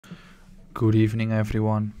Good evening,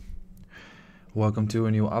 everyone. Welcome to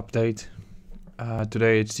a new update.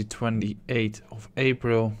 Today it's the 28th of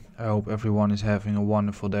April. I hope everyone is having a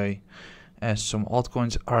wonderful day, as some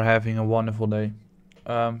altcoins are having a wonderful day.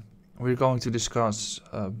 We're going to discuss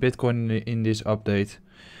Bitcoin in this update.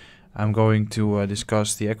 I'm going to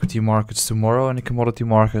discuss the equity markets tomorrow and the commodity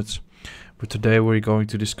markets. But today we're going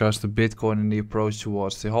to discuss the Bitcoin and the approach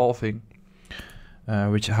towards the halving,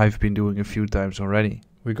 which I've been doing a few times already.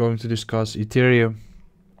 We're going to discuss Ethereum.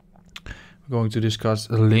 We're going to discuss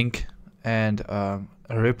a Link and a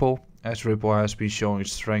Ripple, as Ripple has been showing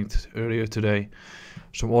strength earlier today.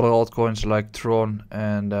 Some other altcoins like Tron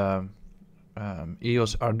and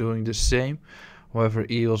EOS are doing the same. However,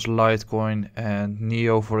 EOS, Litecoin and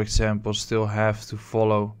Neo, for example, still have to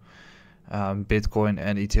follow Bitcoin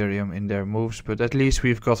and Ethereum in their moves. But at least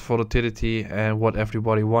we've got volatility, and what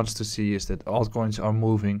everybody wants to see is that altcoins are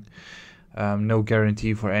moving. No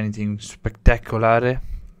guarantee for anything spectacular,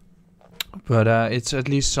 but it's at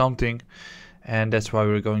least something, and that's why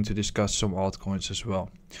we're going to discuss some altcoins as well.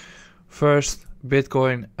 First,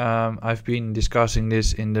 Bitcoin. I've been discussing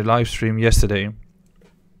this in the live stream yesterday.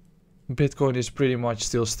 Bitcoin is pretty much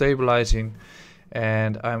still stabilizing,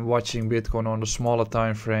 and I'm watching Bitcoin on the smaller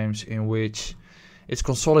time frames in which it's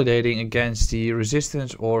consolidating against the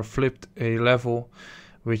resistance or flipped a level,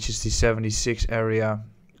 which is the 76 area.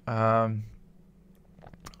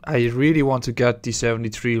 I really want to get the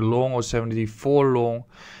 73 long or 74 long.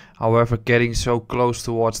 However, getting so close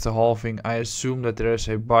towards the halving, I assume that there is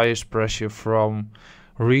a bias pressure from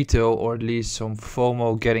retail, or at least some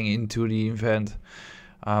FOMO getting into the event,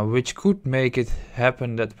 which could make it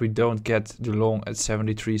happen that we don't get the long at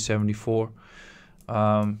 73, 74.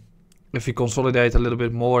 If we consolidate a little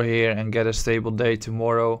bit more here and get a stable day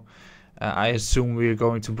tomorrow, I assume we're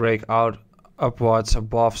going to break out upwards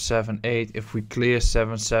above 7.8. If we clear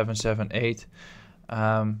 7.7,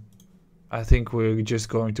 7.8, I think we're just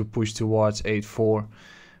going to push towards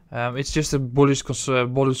 8.4. It's just a bullish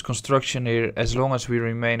construction here. As long as we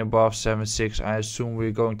remain above 7.6, I assume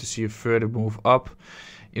we're going to see a further move up.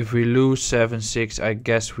 If we lose 7.6, I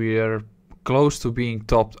guess we are close to being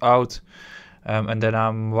topped out, and then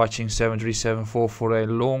I'm watching 7.3, 7.4 for a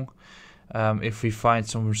long. If we find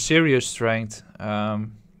some serious strength,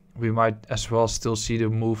 we might as well still see the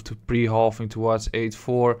move to pre-halving towards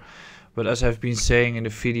 8.4. But as I've been saying in the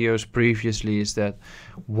videos previously, is that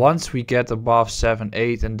once we get above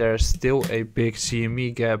 7.8 and there's still a big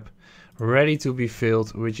CME gap ready to be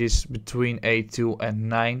filled, which is between 8.2 and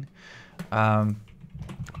 9,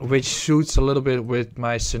 which suits a little bit with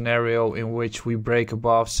my scenario in which we break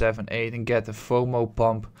above 7.8 and get a FOMO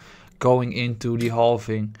pump going into the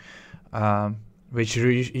halving, which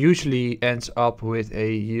usually ends up with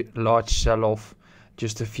a large sell-off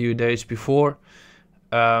just a few days before,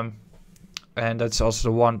 and that's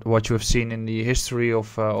also what you have seen in the history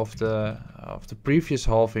of the previous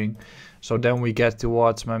halving. So then we get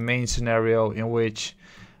towards my main scenario, in which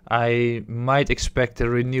I might expect a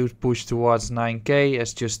renewed push towards 9k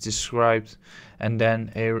as just described, and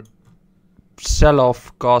then a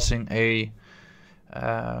sell-off causing a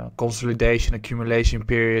consolidation accumulation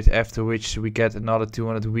period, after which we get another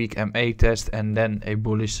 200-week MA test and then a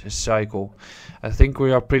bullish cycle. I think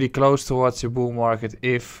we are pretty close towards the bull market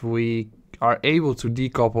if we are able to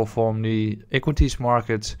decouple from the equities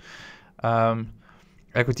markets.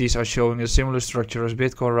 Equities are showing a similar structure as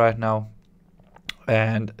Bitcoin right now,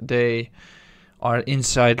 and they are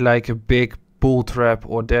inside like a big bull trap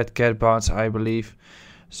or dead cat bounce, I believe.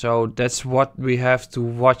 So that's what we have to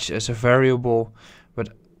watch as a variable. But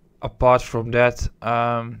apart from that,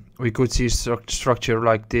 we could see structure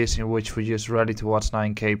like this, in which we just rally towards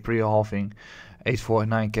 9k pre-halving, 8.4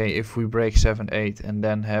 and 9k if we break 7.8, and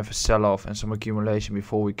then have a sell-off and some accumulation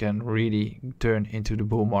before we can really turn into the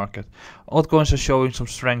bull market. Altcoins are showing some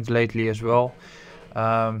strength lately as well,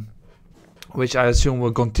 which I assume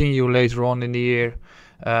will continue later on in the year,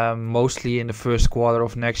 mostly in the first quarter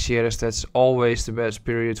of next year, as that's always the best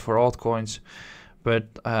period for altcoins. But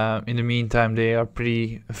in the meantime, they are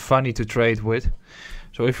pretty funny to trade with.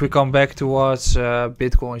 So if we come back towards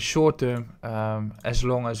Bitcoin short term, as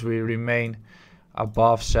long as we remain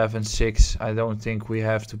above 7.6, I don't think we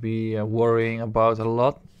have to be worrying about a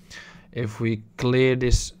lot. If we clear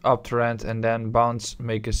this uptrend and then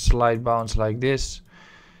make a slight bounce like this,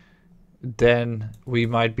 then we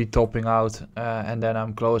might be topping out, and then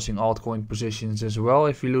I'm closing altcoin positions as well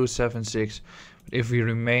if we lose 7.6. If we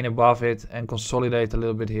remain above it and consolidate a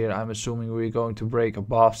little bit here, I'm assuming we're going to break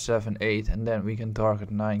above 7.8, and then we can target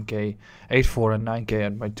 9k, 8.4 and 9k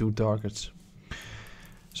at my two targets.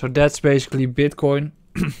 So that's basically Bitcoin.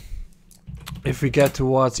 If we get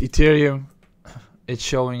towards Ethereum, it's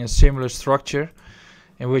showing a similar structure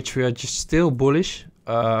in which we are just still bullish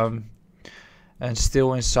and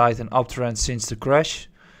still inside an uptrend since the crash.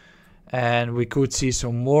 And we could see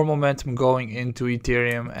some more momentum going into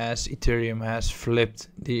Ethereum as Ethereum has flipped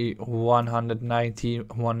the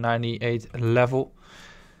 198 level,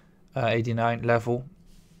 89 level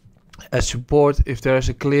as support. If there is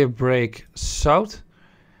a clear break south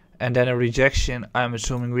and then a rejection, I'm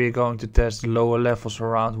assuming we are going to test lower levels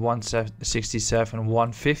around 167,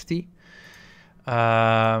 150.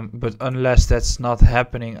 But unless that's not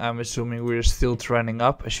happening, I'm assuming we're still trending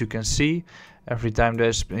up. As you can see, every time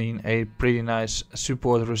there's been a pretty nice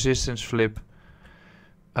support resistance flip,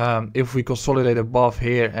 if we consolidate above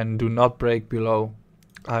here and do not break below,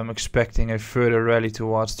 I'm expecting a further rally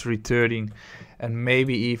towards 313 and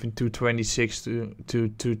maybe even 226 to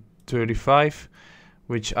 235,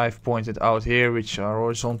 which I've pointed out here, which are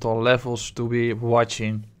horizontal levels to be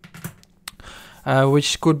watching,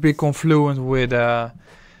 which could be confluent with a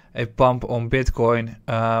pump on Bitcoin.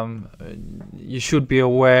 You should be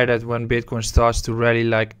aware that when Bitcoin starts to rally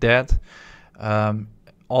like that,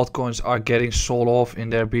 altcoins are getting sold off in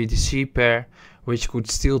their BTC pair, which could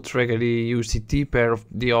still trigger the USDT pair of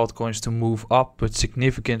the altcoins to move up, but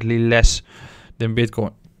significantly less than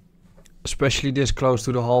Bitcoin. Especially this close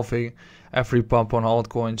to the halving, every pump on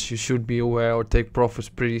altcoins, you should be aware or take profits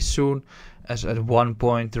pretty soon, as at one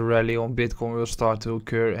point the rally on Bitcoin will start to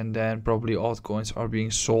occur and then probably altcoins are being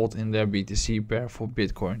sold in their BTC pair for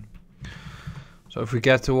Bitcoin. So if we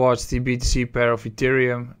get towards the BTC pair of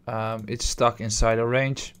Ethereum, it's stuck inside a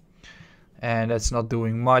range and that's not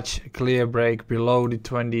doing much. A clear break below the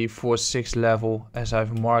 24.6 level as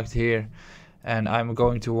I've marked here, and I'm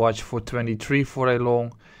going to watch for 23 for a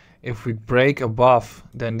long. If we break above,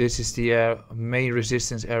 then this is the main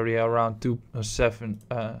resistance area around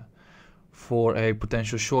 2.7 for a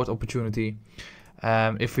potential short opportunity.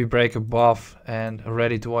 If we break above and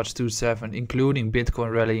ready towards 2.7, including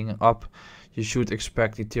Bitcoin rallying up, you should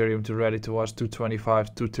expect Ethereum to rally towards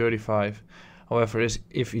 225, 235. However,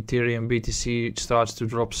 if Ethereum BTC starts to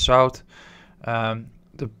drop south,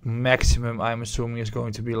 the maximum I'm assuming is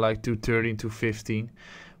going to be like 213, 215.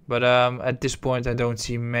 But at this point, I don't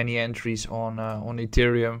see many entries on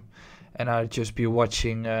Ethereum, and I'll just be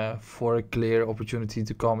watching for a clear opportunity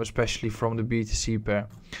to come, especially from the BTC pair.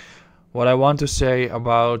 What I want to say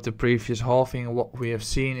about the previous halving, what we have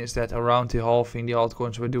seen is that around the halving, the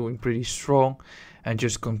altcoins were doing pretty strong and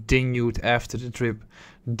just continued after the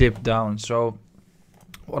dip down. So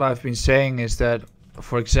what I've been saying is that,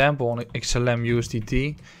 for example, on XLM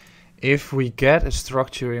USDT, if we get a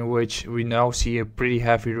structure in which we now see a pretty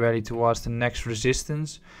heavy rally towards the next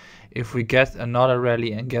resistance, if we get another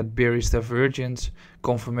rally and get bearish divergence,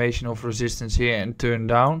 confirmation of resistance here and turn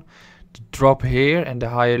down, the drop here and the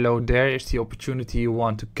higher low there is the opportunity you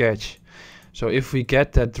want to catch. So if we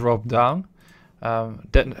get that drop down,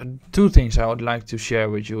 then two things I would like to share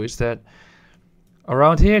with you is that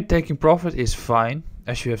around here taking profit is fine,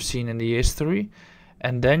 as you have seen in the history,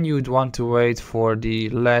 and then you'd want to wait for the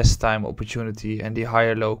last time opportunity and the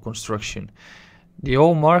higher low construction. The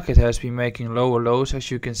whole market has been making lower lows,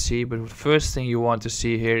 as you can see, but the first thing you want to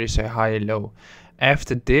see here is a higher low.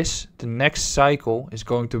 After this, the next cycle is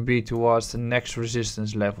going to be towards the next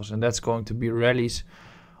resistance levels, and that's going to be rallies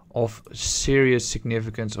of serious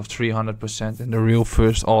significance of 300% in the real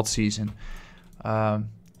first alt season.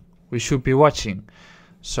 We should be watching.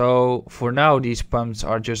 So for now, these pumps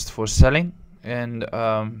are just for selling and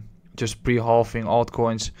just pre-halving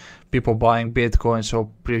altcoins, people buying Bitcoin,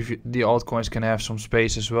 so the altcoins can have some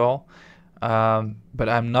space as well. But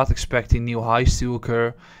I'm not expecting new highs to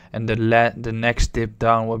occur, and the next dip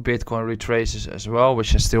down where Bitcoin retraces as well,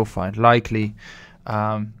 which I still find likely.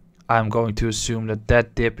 I'm going to assume that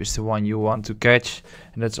that dip is the one you want to catch,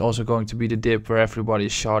 and that's also going to be the dip where everybody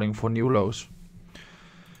is shouting for new lows.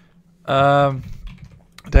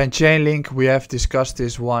 Then ChainLink, we have discussed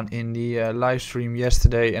this one in the live stream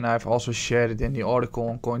yesterday, and I've also shared it in the article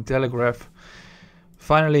on Cointelegraph.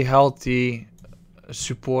 Finally held the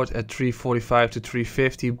support at 345 to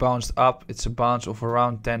 350, bounced up. It's a bounce of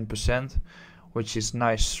around 10%, which is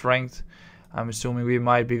nice strength. I'm assuming we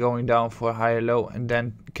might be going down for a higher low and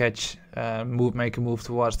then make a move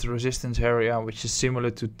towards the resistance area, which is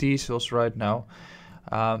similar to Tezos right now.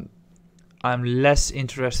 I'm less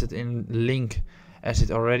interested in Link, as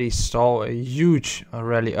it already saw a huge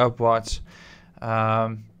rally upwards.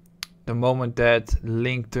 The moment that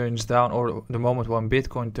Link turns down, or the moment when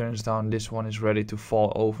Bitcoin turns down, this one is ready to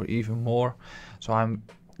fall over even more. So I'm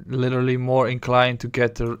literally more inclined to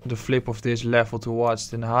get the flip of this level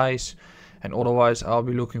towards the highs and otherwise I'll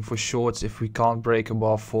be looking for shorts if we can't break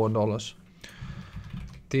above $4.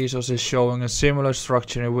 Tezos is showing a similar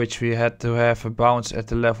structure in which we had to have a bounce at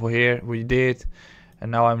the level here. We did, and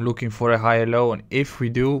now I'm looking for a higher low, and if we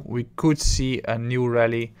do, we could see a new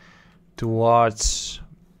rally towards,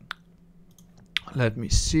 let me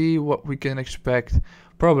see what we can expect,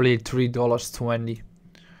 probably $3.20.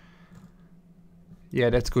 Yeah,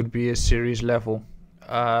 that could be a serious level.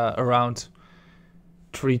 Around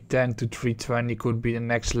 310 to 320 could be the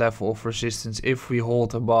next level of resistance if we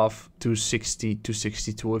hold above 260 to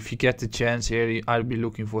 62. If you get the chance here, I'd be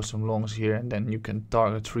looking for some longs here, and then you can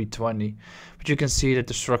target 320. But you can see that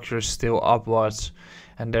the structure is still upwards,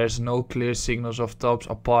 and there's no clear signals of tops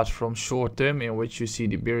apart from short term, in which you see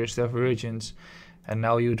the bearish divergence. And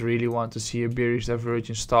now you'd really want to see a bearish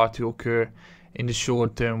divergence start to occur in the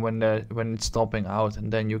short term when it's topping out, and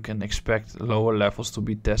then you can expect lower levels to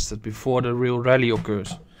be tested before the real rally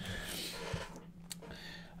occurs.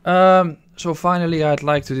 So finally, I'd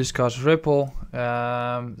like to discuss Ripple.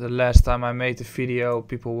 The last time I made the video,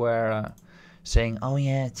 people were saying, oh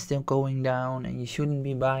yeah, it's still going down and you shouldn't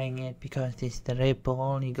be buying it because it's the Ripple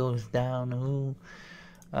only goes down. Ooh.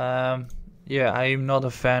 Yeah, I'm not a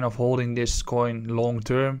fan of holding this coin long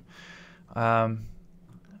term,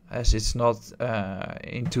 as it's not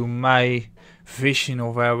into my vision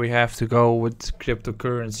of where we have to go with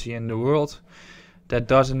cryptocurrency in the world. That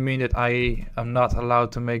doesn't mean that I am not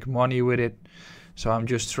allowed to make money with it, so I'm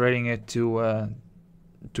just trading it to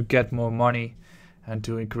get more money and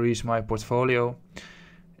to increase my portfolio.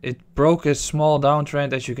 It broke a small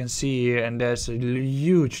downtrend, as you can see here, and there's a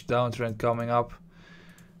huge downtrend coming up,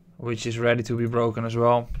 which is ready to be broken as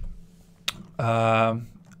well.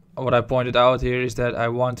 What I pointed out here is that I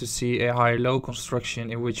want to see a high low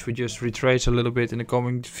construction in which we just retrace a little bit in the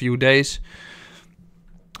coming few days,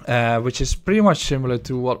 which is pretty much similar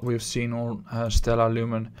to what we've seen on Stellar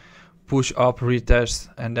Lumen. Push up, retest,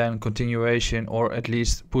 and then continuation, or at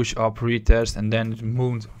least push up, retest, and then it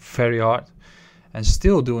moved very hard and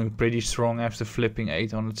still doing pretty strong after flipping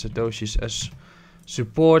 800 Satoshis as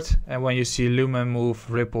support. And when you see Lumen move,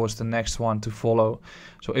 Ripple is the next one to follow.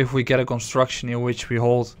 So if we get a construction in which we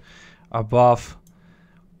hold above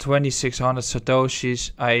 2600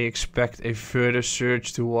 Satoshis, I expect a further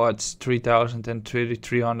surge towards 3000 and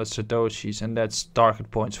 3300 Satoshis, and that's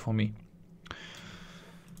target points for me.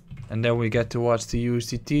 And then we get towards the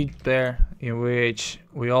USDT pair, in which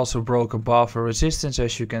we also broke above a resistance,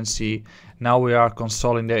 as you can see. Now we are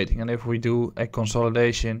consolidating, and if we do a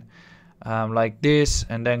consolidation like this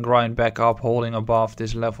and then grind back up holding above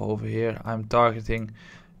this level over here, I'm targeting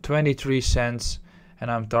 23 cents and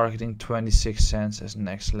I'm targeting 26 cents as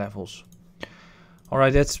next levels.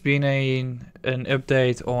 Alright, that's been an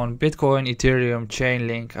update on Bitcoin, Ethereum,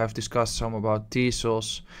 Chainlink. I've discussed some about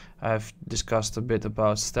Tezos. I've discussed a bit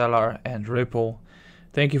about Stellar and Ripple.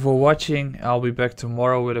 Thank you for watching. I'll be back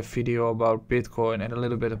tomorrow with a video about Bitcoin and a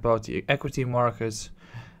little bit about the equity markets.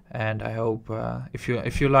 And I hope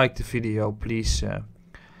if you like the video, please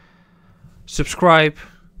subscribe,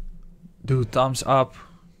 do thumbs up,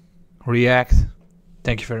 react.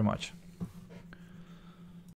 Thank you very much.